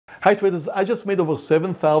Hi traders, I just made over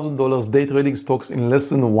 $7,000 day trading stocks in less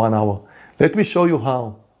than 1 hour. Let me show you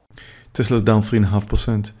how. Tesla's down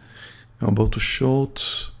 3.5%. I'm about to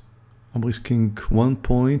short. I'm risking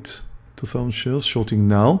 1.2,000 shares, shorting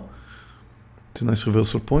now. It's a nice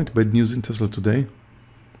reversal point. Bad news in Tesla today.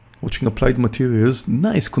 Watching Applied Materials,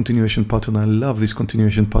 nice continuation pattern. I love this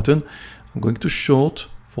continuation pattern. I'm going to short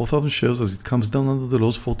 4,000 shares as it comes down under the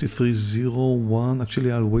lows, 43.01.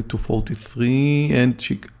 Actually, I'll wait to 43 and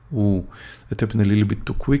check. Ooh, that happened a little bit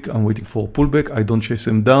too quick. I'm waiting for a pullback. I don't chase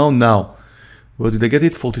them down now. Where did I get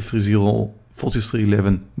it? 43.0,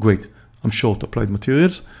 43.11. Great. I'm short Applied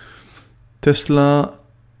Materials. Tesla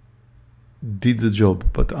did the job,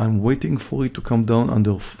 but I'm waiting for it to come down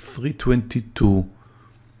under 322.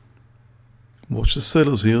 Watch the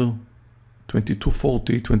sellers here.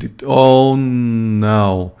 22.40, 20. Oh,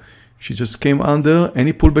 now she just came under.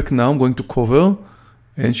 Any pullback now, I'm going to cover.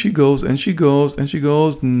 And she goes, and she goes, and she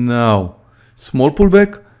goes. Now, small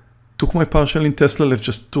pullback. Took my partial in Tesla, left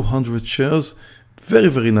just 200 shares. Very,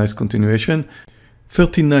 very nice continuation.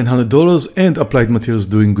 $1,300 and Applied Materials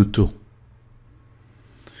doing good too.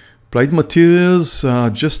 Applied Materials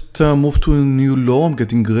just moved to a new low. I'm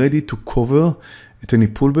getting ready to cover at any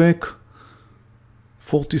pullback.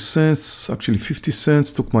 40 cents, actually 50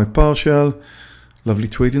 cents, took my partial. Lovely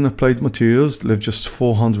trade in Applied Materials, left just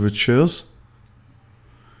 400 shares.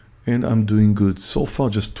 And I'm doing good. So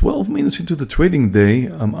far, just 12 minutes into the trading day,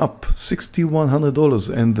 I'm up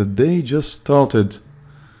 $6,100 and the day just started.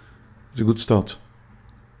 It's a good start.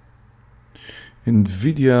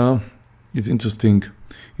 Nvidia is interesting.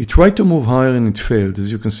 It tried to move higher and it failed,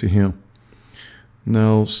 as you can see here.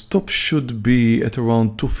 Now, stop should be at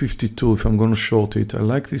around 252 if I'm going to short it. I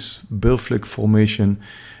like this bear flag formation.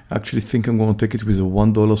 I actually think I'm going to take it with a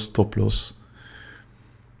 $1 stop loss.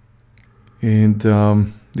 And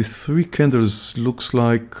these three candles looks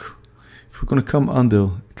like, if we're going to come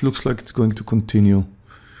under, it looks like it's going to continue.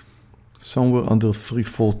 Somewhere under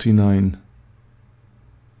 349.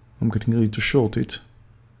 I'm getting ready to short it.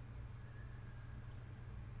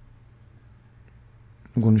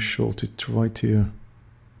 I'm going to short it right here.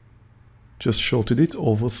 Just shorted it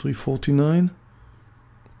over 349.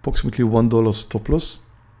 Approximately $1 stop loss.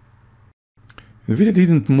 Nvidia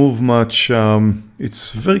didn't move much.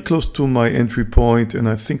 It's very close to my entry point and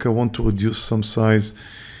I think I want to reduce some size.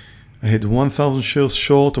 I had 1,000 shares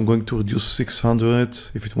short. I'm going to reduce 600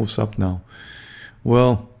 if it moves up now.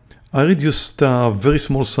 Well, I reduced very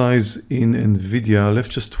small size in Nvidia. I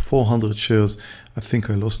left just 400 shares. I think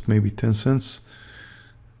I lost maybe 10 cents.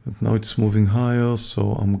 But now it's moving higher,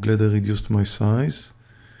 so I'm glad I reduced my size.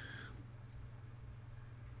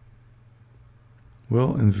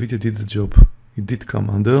 Well, Nvidia did the job. It did come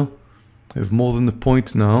under. I have more than a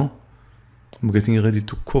point now. I'm getting ready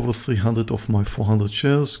to cover 300 of my 400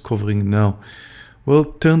 shares, covering now. Well,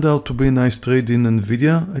 it turned out to be a nice trade in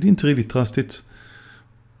Nvidia. I didn't really trust it.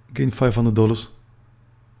 Gained $500.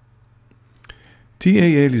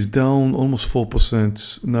 TAL is down almost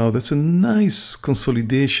 4%. Now that's a nice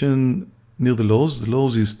consolidation near the lows. The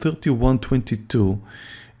lows is 31.22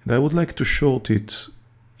 and I would like to short it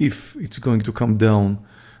if it's going to come down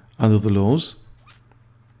under the lows.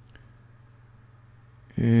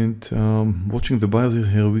 And watching the buyers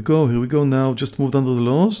here we go now, just moved under the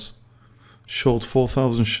lows. Short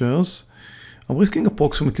 4,000 shares. I'm risking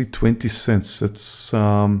approximately 20 cents. That's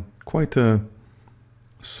quite a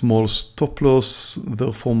small stop loss,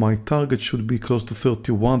 therefore my target should be close to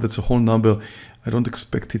 31. That's a whole number. I don't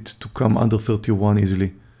expect it to come under 31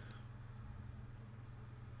 easily.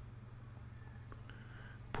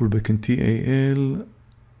 Pullback in TAL,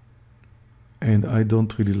 and I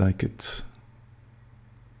don't really like it.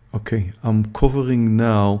 Okay, I'm covering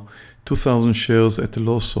now 2,000 shares at a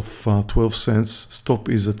loss of 12 cents. Stop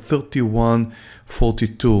is at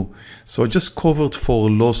 31.42. So I just covered for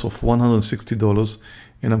a loss of $160.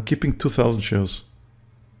 And I'm keeping 2,000 shares.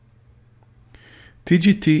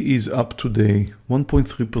 TGT is up today,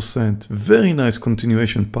 1.3%. Very nice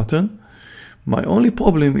continuation pattern. My only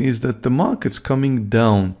problem is that the market's coming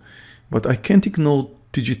down, but I can't ignore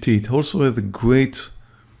TGT. It also has a great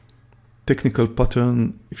technical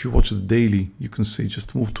pattern. If you watch the daily, you can see it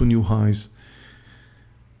just moved to new highs.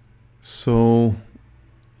 So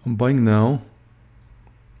I'm buying now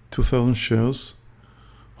 2,000 shares,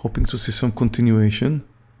 hoping to see some continuation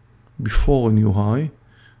before a new high,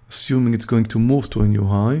 assuming it's going to move to a new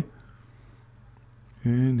high.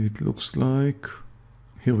 And it looks like,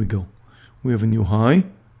 here we go. We have a new high.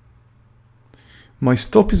 My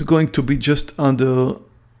stop is going to be just under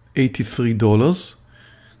 $83.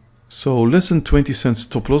 So less than 20 cents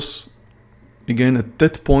stop loss. Again, at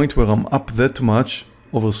that point where I'm up that much,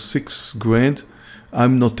 over 6 grand,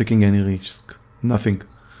 I'm not taking any risk, nothing.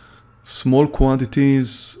 Small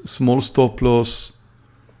quantities, small stop loss.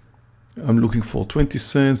 I'm looking for 20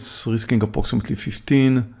 cents, risking approximately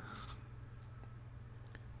 15.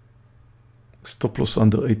 Stop loss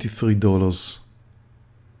under $83.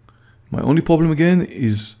 My only problem again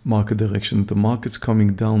is market direction. The market's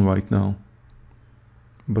coming down right now.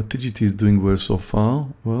 But TGT is doing well so far.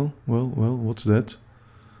 Well, what's that?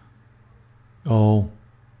 Oh,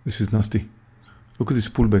 this is nasty. Look at this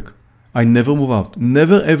pullback. I never move out.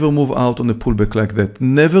 Never ever move out on a pullback like that.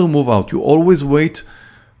 Never move out. You always wait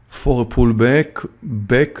for a pullback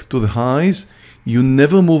back to the highs. You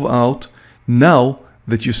never move out. Now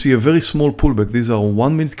that you see a very small pullback, these are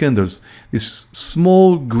 1 minute candles. This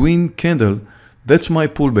small green candle, that's my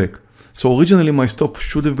pullback. So originally my stop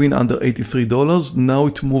should have been under $83. Now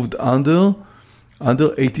it moved under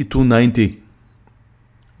 $82.90.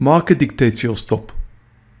 Market dictates your stop,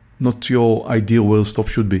 not your idea where the stop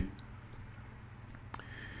should be.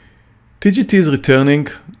 TGT is returning,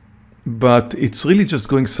 but it's really just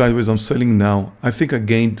going sideways. I'm selling now. I think I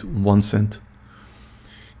gained 1 cent.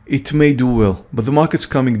 It may do well, but the market's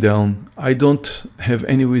coming down. I don't have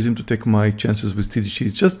any reason to take my chances with TGT.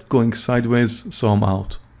 It's just going sideways, so I'm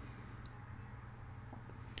out.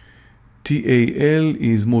 TAL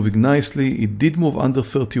is moving nicely. It did move under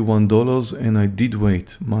 $31 and I did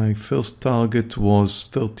wait. My first target was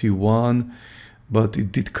 31, but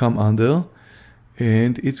it did come under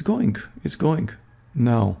and it's going.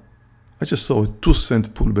 Now, I just saw a 2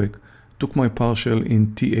 cent pullback. Took my partial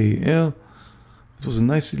in TAL. It was a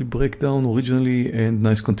nice little breakdown originally and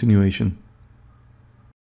nice continuation.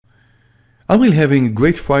 I'm really having a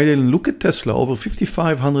great Friday. Look at Tesla, over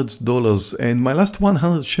 $5,500, and my last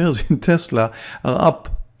 100 shares in Tesla are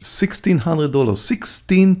up $1,600,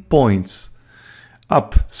 16 points,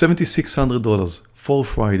 up $7,600 for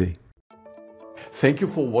Friday. Thank you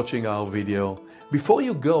for watching our video. Before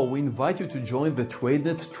you go, we invite you to join the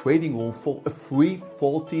Tradenet trading room for a free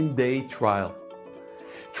 14-day trial.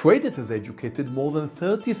 Tradenet has educated more than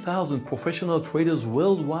 30,000 professional traders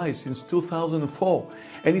worldwide since 2004,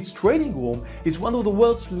 and its trading room is one of the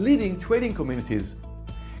world's leading trading communities.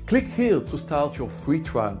 Click here to start your free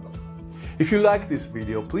trial. If you like this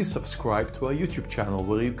video, please subscribe to our YouTube channel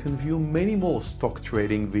where you can view many more stock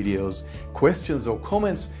trading videos. Questions or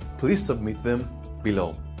comments, please submit them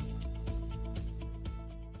below.